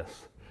mess with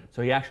this.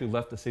 So he actually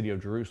left the city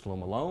of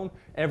Jerusalem alone.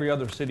 Every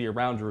other city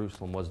around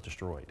Jerusalem was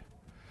destroyed.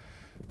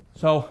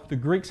 So the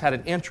Greeks had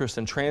an interest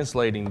in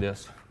translating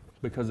this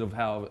because of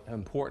how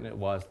important it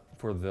was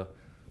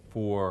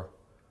for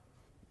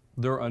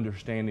their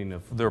understanding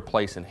of their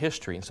place in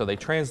history. And so they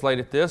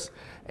translated this,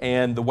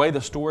 and the way the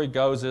story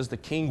goes is the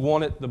king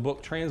wanted the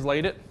book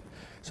translated,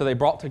 so they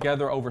brought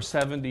together over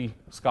 70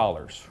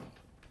 scholars.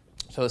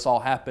 So this all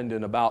happened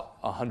in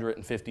about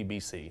 150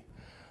 BC,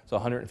 so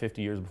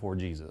 150 years before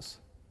Jesus.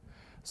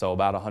 So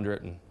about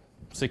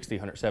 160,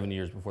 170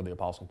 years before the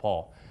Apostle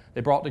Paul.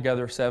 They brought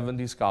together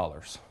 70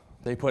 scholars.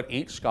 They put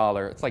each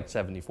scholar, it's like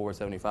 74,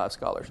 75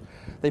 scholars.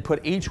 They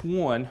put each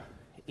one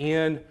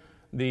in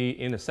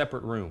a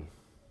separate room.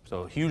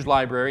 So a huge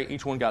library,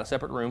 each one got a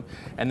separate room,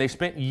 and they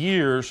spent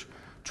years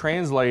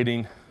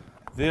translating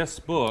this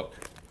book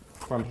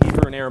from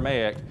Hebrew and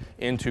Aramaic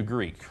into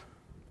Greek.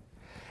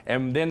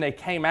 And then they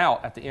came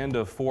out at the end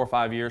of 4 or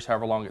 5 years,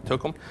 however long it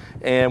took them,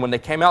 and when they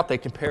came out, they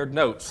compared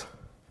notes.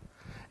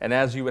 And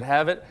as you would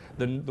have it,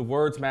 the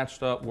words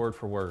matched up word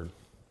for word,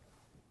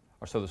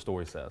 or so the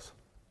story says.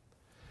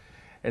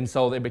 And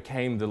so they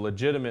became the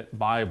legitimate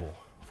Bible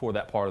for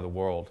that part of the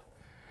world,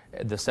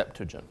 the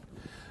Septuagint.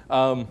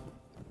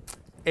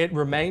 It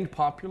remained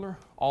popular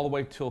all the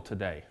way till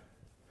today.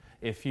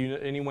 If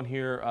anyone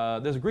here,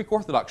 there's a Greek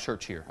Orthodox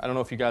church here. I don't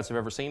know if you guys have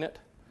ever seen it.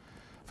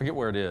 I forget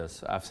where it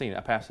is. I've seen it. I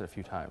passed it a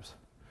few times.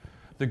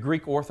 The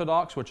Greek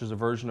Orthodox, which is a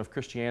version of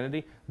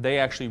Christianity, they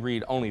actually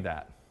read only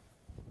that.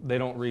 They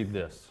don't read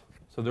this.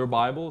 So their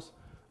Bibles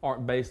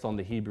aren't based on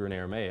the Hebrew and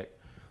Aramaic.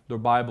 Their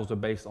Bibles are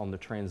based on the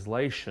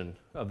translation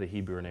of the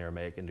Hebrew and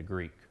Aramaic into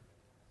Greek.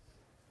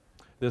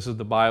 This is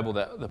the Bible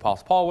that the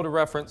Apostle Paul would have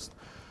referenced.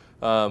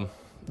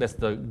 That's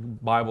the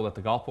Bible that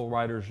the Gospel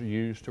writers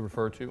use to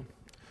refer to.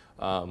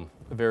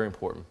 Very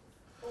important.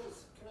 Can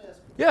I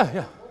ask? Yeah.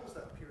 What was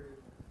that period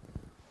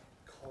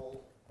called?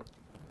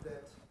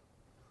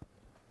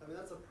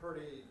 That's a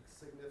pretty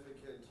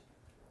significant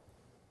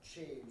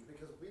change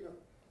because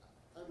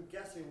I'm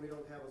guessing we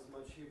don't have as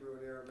much Hebrew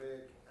and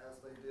Aramaic as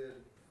they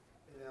did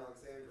in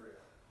Alexandria.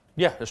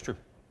 Yeah, that's true.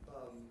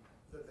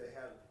 That they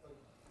had,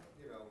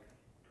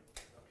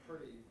 a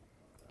pretty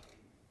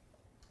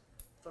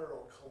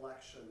thorough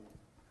collection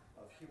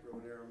of Hebrew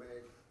and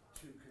Aramaic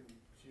to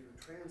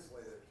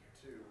translate it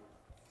to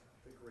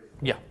the Greek.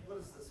 Yeah. What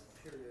is this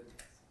period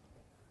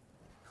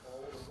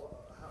called?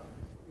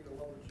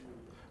 What would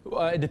you?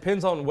 It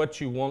depends on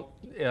what you want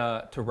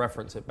to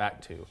reference it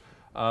back to.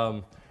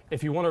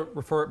 If you want to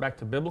refer it back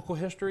to biblical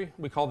history,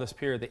 we call this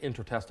period the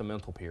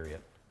intertestamental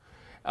period.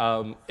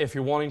 If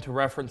you're wanting to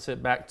reference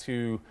it back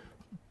to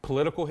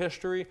political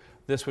history,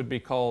 this would be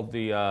called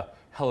the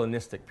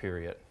Hellenistic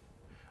period.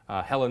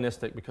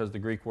 Hellenistic because the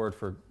Greek word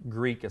for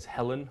Greek is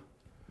Hellen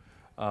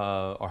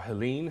or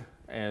Hellene,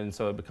 and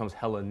so it becomes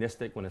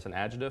Hellenistic when it's an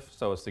adjective.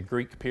 So it's the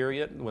Greek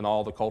period when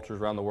all the cultures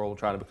around the world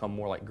try to become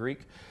more like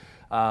Greek.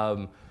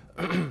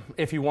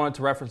 If you wanted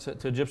to reference it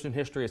to Egyptian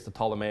history, it's the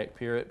Ptolemaic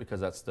period because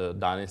that's the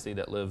dynasty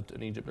that lived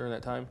in Egypt during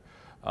that time.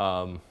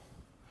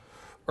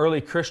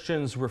 Early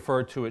Christians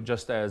referred to it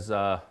just as,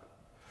 I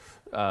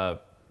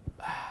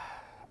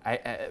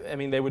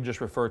mean, they would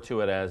just refer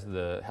to it as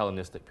the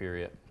Hellenistic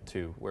period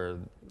too, where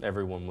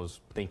everyone was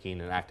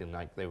thinking and acting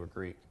like they were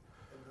Greek.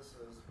 And this is,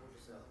 what would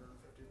you say,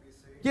 150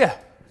 BC? Yeah.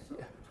 So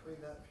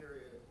between that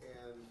period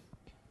and,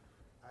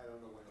 I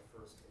don't know when the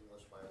first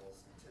English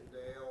Bibles,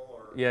 Tyndale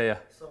or Yeah.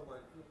 someone,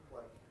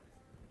 what,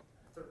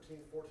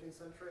 13th, 14th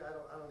century? I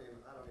don't even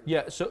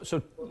Yeah. know.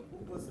 So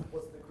Was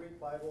the Greek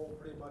Bible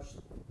pretty much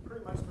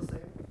the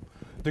same?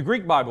 the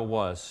Greek Bible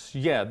was,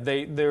 yeah.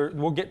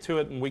 We'll get to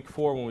it in week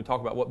 4 when we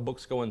talk about what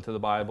books go into the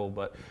Bible.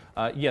 But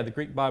yeah, the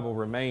Greek Bible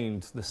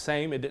remained the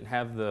same. It didn't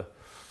have it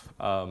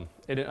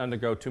didn't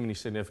undergo too many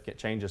significant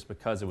changes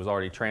because it was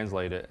already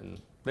translated. And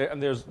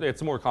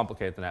it's more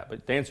complicated than that.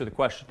 But to answer the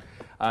question,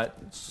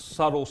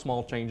 subtle,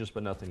 small changes,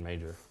 but nothing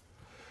major.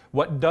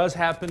 What does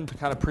happen, to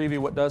kind of preview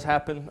what does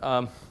happen,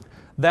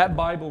 that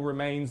Bible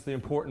remains the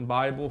important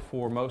Bible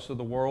for most of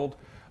the world.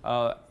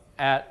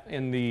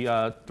 In the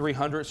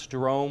 300s,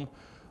 Jerome,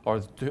 or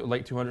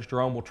late 200s,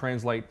 Jerome will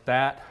translate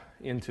that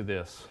into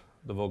this,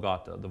 the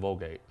Vulgata, the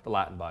Vulgate, the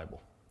Latin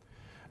Bible.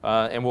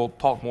 And we'll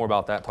talk more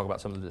about that, talk about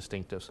some of the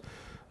distinctives.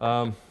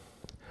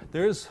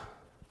 There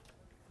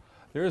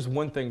is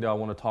one thing that I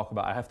want to talk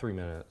about. I have 3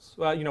 minutes.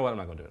 Well, you know what? I'm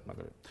not going to do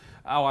it.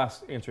 I'll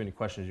answer any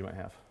questions you might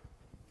have.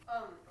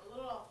 A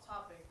little off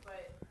topic,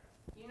 but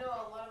you know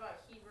a lot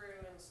about Hebrew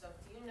and stuff.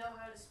 Do you know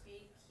how to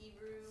speak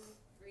Hebrew,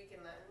 Greek,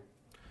 and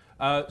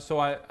Latin? So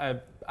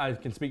I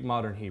can speak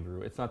modern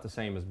Hebrew. It's not the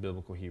same as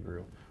biblical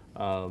Hebrew.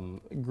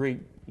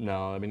 Greek,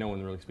 no. I mean, no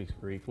one really speaks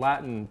Greek.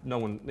 Latin, no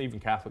one, even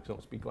Catholics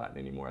don't speak Latin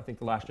anymore. I think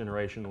the last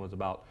generation was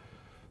about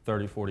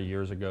 30, 40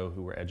 years ago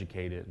who were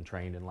educated and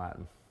trained in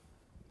Latin.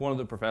 One of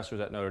the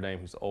professors at Notre Dame,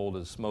 who's old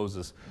as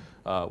Moses,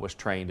 was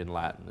trained in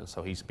Latin, and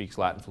so he speaks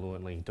Latin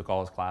fluently. He took all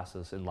his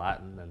classes in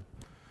Latin,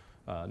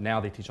 and now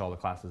they teach all the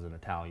classes in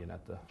Italian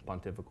at the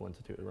Pontifical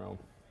Institute of Rome.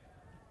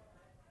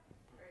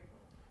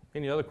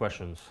 Any other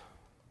questions?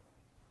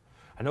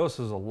 I know this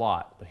is a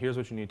lot, but here's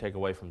what you need to take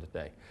away from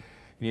today.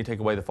 You need to take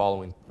away the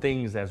following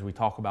things as we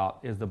talk about,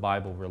 is the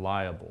Bible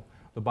reliable?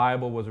 The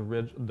Bible was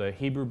the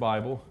Hebrew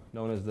Bible,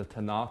 known as the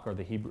Tanakh, or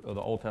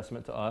the Old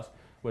Testament to us,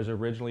 was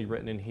originally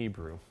written in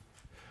Hebrew.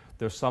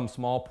 There's some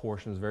small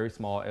portions, very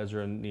small,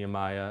 Ezra and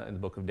Nehemiah and the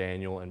book of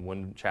Daniel, and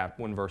one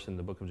verse in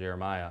the book of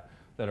Jeremiah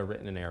that are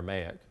written in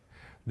Aramaic.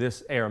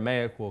 This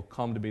Aramaic will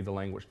come to be the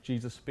language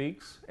Jesus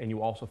speaks, and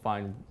you also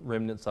find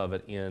remnants of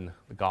it in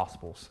the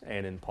Gospels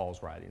and in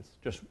Paul's writings,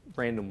 just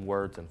random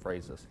words and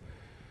phrases.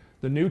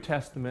 The New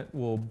Testament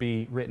will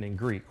be written in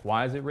Greek.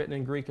 Why is it written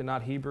in Greek and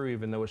not Hebrew,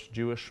 even though it's a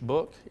Jewish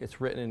book?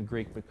 It's written in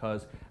Greek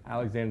because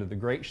Alexander the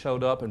Great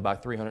showed up, and by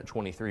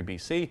 323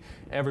 BC,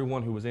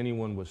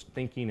 anyone was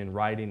thinking and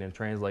writing and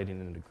translating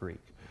into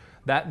Greek.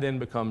 That then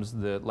becomes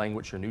the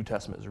language your New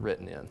Testament is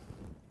written in.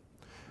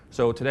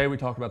 So today we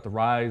talked about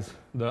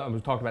we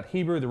talked about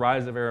Hebrew, the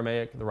rise of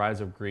Aramaic, the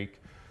rise of Greek.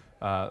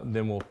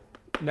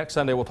 Next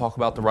Sunday we'll talk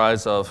about the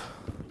rise of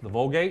the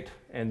Vulgate,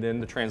 and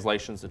then the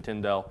translations to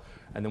Tyndale,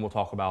 and then we'll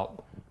talk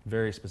about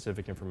very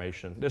specific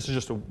information. This is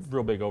just a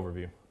real big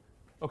overview.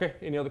 Okay,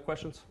 any other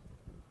questions?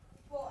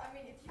 Well, I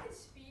mean, if you could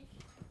speak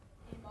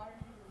in modern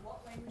Hebrew,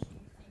 what language do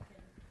you think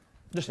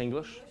in Just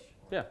English.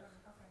 Yeah, Okay.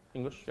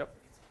 English, yep.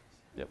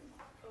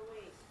 Oh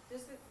wait,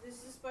 does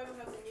this Bible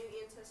have the New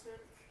and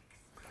Testament?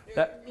 Or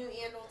That- New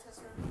and Old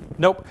Testament?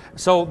 Nope.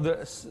 So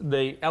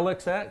the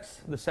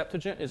LXX, the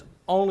Septuagint, is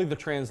only the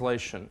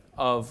translation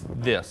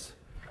of this.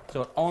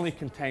 So it only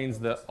contains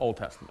the Old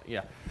Testament,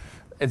 yeah.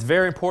 It's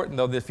very important,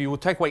 though, that if you will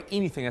take away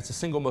anything, that's the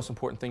single most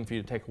important thing for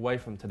you to take away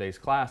from today's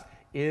class,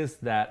 is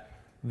that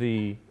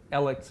the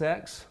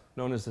LXX,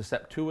 known as the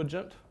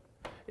Septuagint,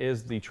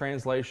 is the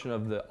translation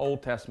of the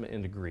Old Testament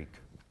into Greek.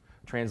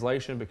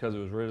 Translation because it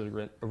was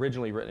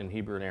originally written in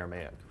Hebrew and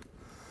Aramaic.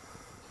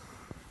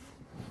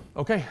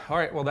 Okay, all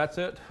right, well, that's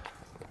it.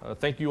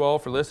 Thank you all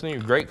for listening.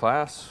 Great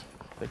class.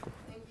 Thank you.